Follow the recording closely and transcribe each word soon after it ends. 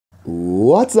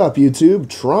What's up, YouTube?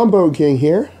 Trombone King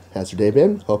here. How's your day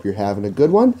been? Hope you're having a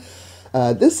good one.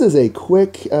 This is a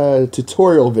quick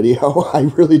tutorial video. I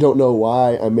really don't know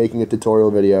why I'm making a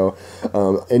tutorial video.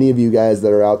 Any of you guys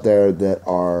that are out there that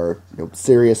are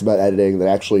serious about editing, that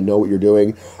actually know what you're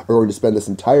doing, are going to spend this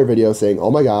entire video saying,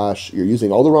 oh my gosh, you're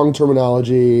using all the wrong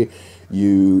terminology,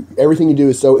 everything you do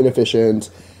is so inefficient,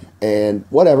 and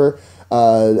whatever.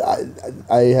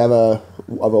 I have a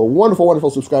wonderful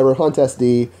subscriber, Hunt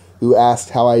SD, who asked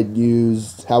how I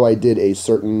did a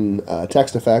certain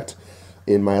text effect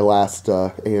in my last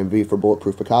AMV for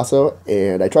Bulletproof Picasso,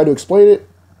 and I tried to explain it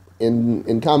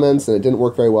in comments, and it didn't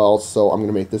work very well. So I'm going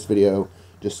to make this video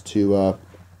just to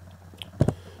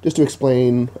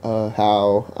explain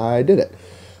how I did it.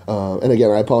 And again,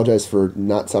 I apologize for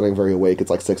not sounding very awake. It's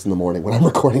like 6 in the morning when I'm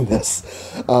recording this.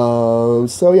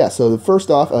 So yeah, so first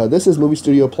off, this is Movie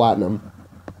Studio Platinum.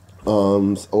 A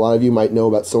lot of you might know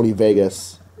about Sony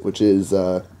Vegas, which is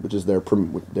their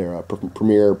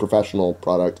premier professional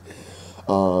product.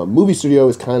 Movie Studio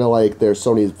is kind of like their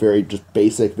Sony's very just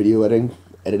basic video editing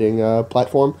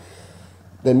platform.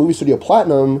 Then Movie Studio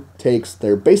Platinum takes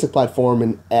their basic platform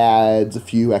and adds a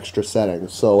few extra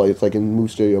settings. So it's like in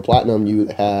Movie Studio Platinum, you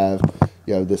have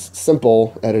this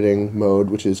simple editing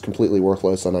mode, which is completely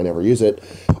worthless and I never use it,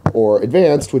 or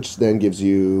advanced, which then gives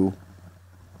you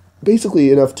basically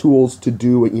enough tools to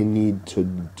do what you need to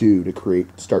do to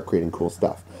start creating cool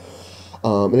stuff.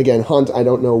 And again, Hunt, I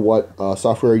don't know what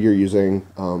software you're using.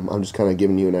 I'm just kind of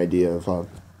giving you an idea of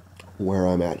where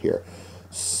I'm at here.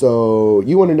 So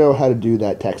you want to know how to do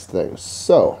that text thing.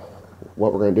 So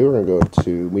what we're going to do, we're going to go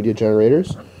to Media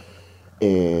Generators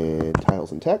and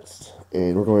Titles and Text,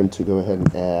 and we're going to go ahead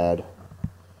and add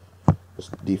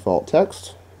just default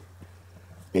text.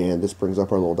 And this brings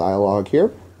up our little dialogue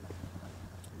here.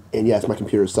 And yes, my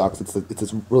computer sucks. It's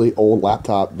this really old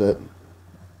laptop that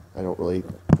I don't really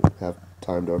have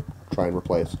time to try and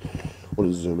replace. We'll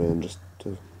just zoom in just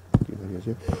to give you an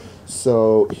idea.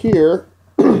 So here,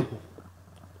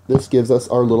 this gives us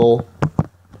our little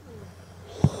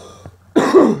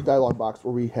dialog box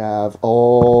where we have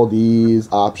all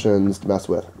these options to mess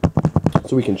with.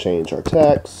 So we can change our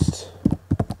text.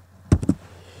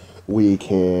 We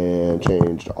can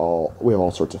change we have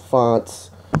all sorts of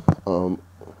fonts.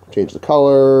 Change the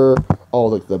color, all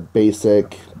the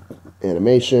basic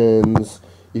animations.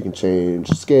 You can change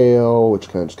scale, which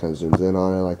kind of zooms in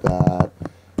on it like that.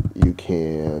 You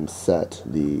can set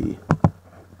the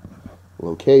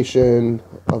location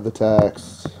of the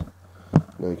text.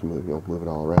 Now you can move it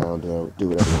all around, do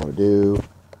whatever you want to do.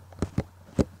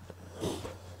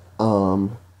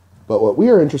 But what we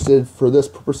are interested for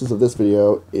purposes of this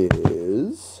video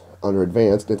is under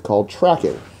advanced. It's called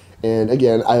tracking. And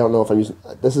again, I don't know if I'm using,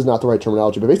 this is not the right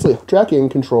terminology, but basically tracking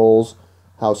controls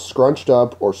how scrunched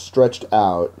up or stretched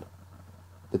out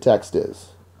the text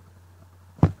is.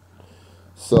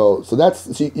 So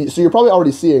you're probably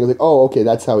already seeing, like, oh, okay,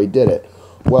 that's how he did it.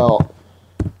 Well,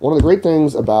 one of the great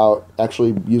things about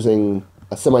actually using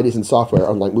a semi-decent software,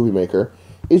 unlike Movie Maker,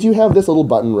 is you have this little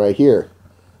button right here,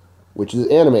 which is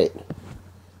Animate.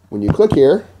 When you click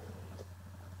here,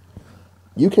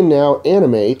 you can now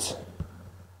animate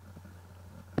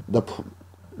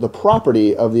the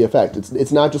property of the effect.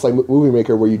 It's not just like Movie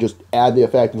Maker where you just add the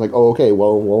effect and it's like, oh, okay,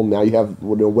 well now you have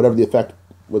whatever the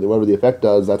effect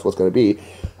does, that's what's going to be.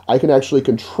 I can actually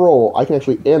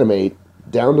animate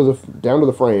down to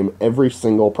the frame every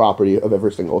single property of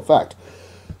every single effect.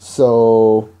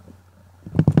 So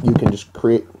you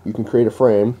can create a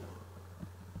frame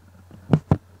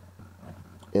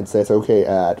and say, okay,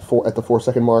 at the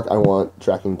 4-second mark, I want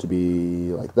tracking to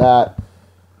be like that.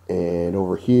 And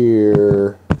over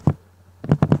here,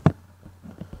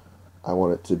 I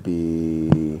want it to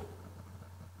be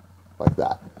like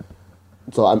that.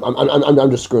 So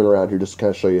I'm just screwing around here just to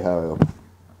kind of show you how it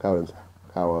kind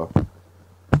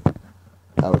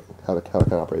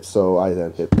of operates. So I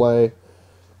then hit play,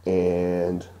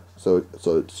 and so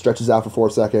it stretches out for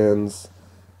 4 seconds,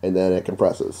 and then it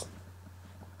compresses.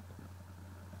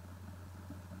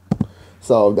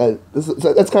 So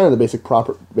that's kind of the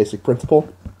basic principle.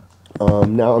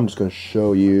 Now I'm just going to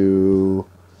show you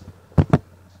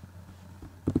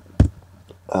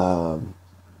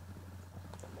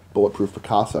Bulletproof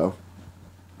Picasso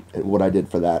and what I did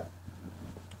for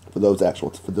those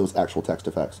actual text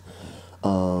effects.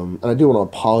 And I do want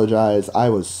to apologize. I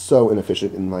was so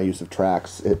inefficient in my use of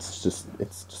tracks. It's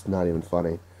just not even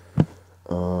funny.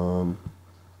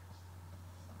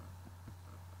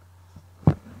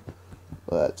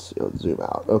 Let's zoom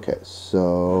out. Okay,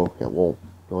 so yeah,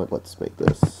 let's make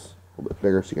this a little bit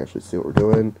bigger so you can actually see what we're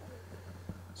doing.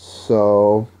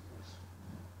 So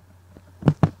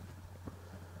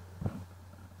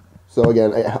So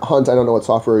again, Hunt, I don't know what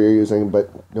software you're using,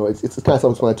 but it's kind of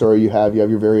self-explanatory. You have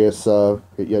your various you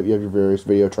have your various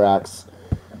video tracks,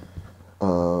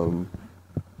 where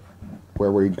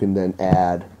you can then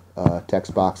add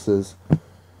text boxes,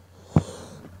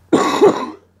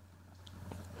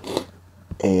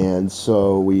 and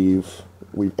so we've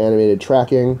animated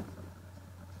tracking.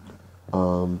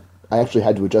 I actually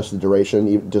had to adjust the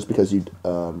duration just because you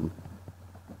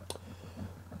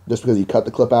cut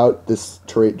the clip out. This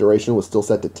duration was still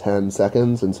set to 10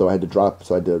 seconds, and so I had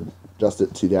to adjust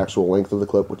it to the actual length of the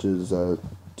clip, which is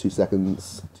 2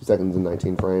 seconds and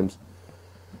 19 frames.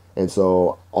 And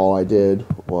so all I did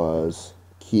was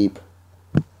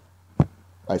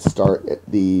I start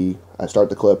the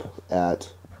clip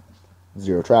at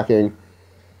 0 tracking,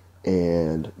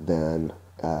 and then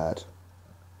at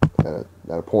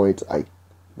a point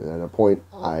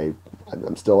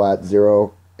I'm still at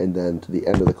 0, and then to the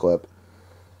end of the clip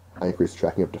I increase the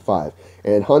tracking up to 5.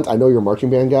 And Hunt, I know you're a marching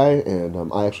band guy,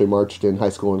 and I actually marched in high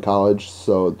school and college,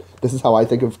 so this is how I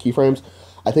think of keyframes.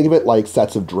 I think of it like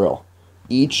sets of drill.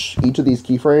 Each of these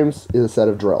keyframes is a set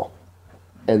of drill,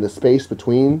 and the space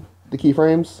between the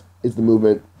keyframes is the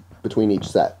movement between each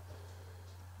set.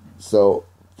 So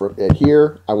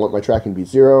here I want my tracking to be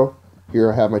 0.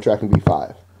 Here I have my tracking be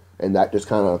 5. And that just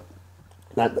kind of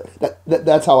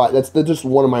that's just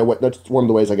one of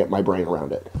the ways I get my brain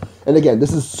around it. And again,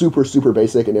 this is super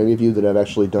basic, and any of you that have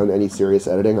actually done any serious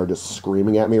editing are just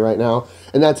screaming at me right now,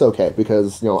 and that's okay,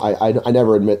 because I have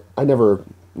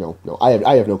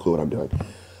no clue what I'm doing.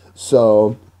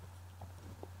 So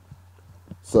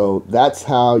that's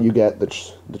how you get the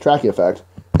tracking effect.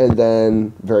 And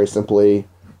then very simply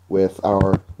with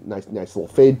our nice little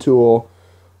fade tool,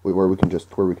 where we can just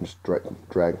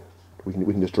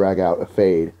drag out a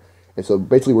fade. And so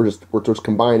basically we're just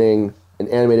combining an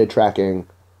animated tracking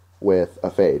with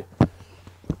a fade.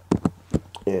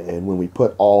 And when we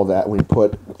put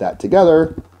that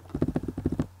together,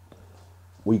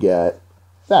 we get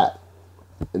that.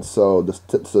 And so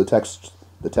the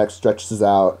text stretches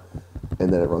out,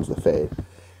 and then it runs the fade.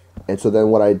 And so then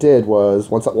what I did was,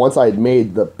 once I had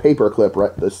made the paperclip,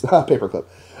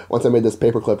 once I made this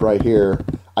paperclip right here,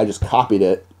 I just copied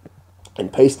it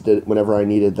and pasted it whenever I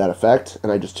needed that effect,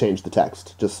 and I just changed the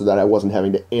text, just so that I wasn't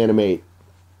having to animate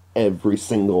every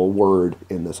single word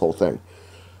in this whole thing.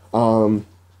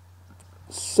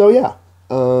 So yeah,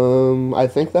 I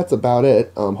think that's about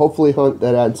it. Hopefully, Hunt,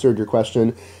 that answered your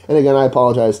question. And again, I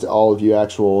apologize to all of you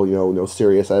actual,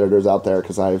 serious editors out there,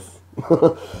 because I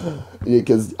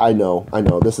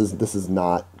know this is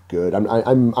not good.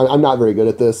 I'm not very good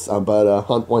at this. But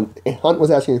Hunt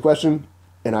was asking a question,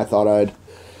 and I thought I'd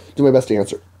do my best to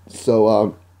answer.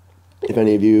 So if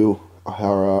any of you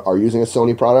are using a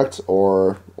Sony product,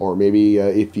 or maybe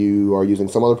if you are using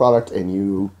some other product and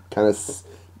you kind of see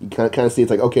it's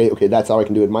like, okay, that's how I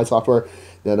can do it in my software,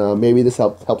 then maybe this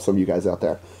helps some of you guys out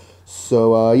there.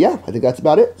 So yeah, I think that's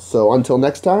about it. So until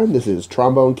next time, this is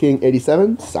Trombone King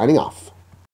 87 signing off.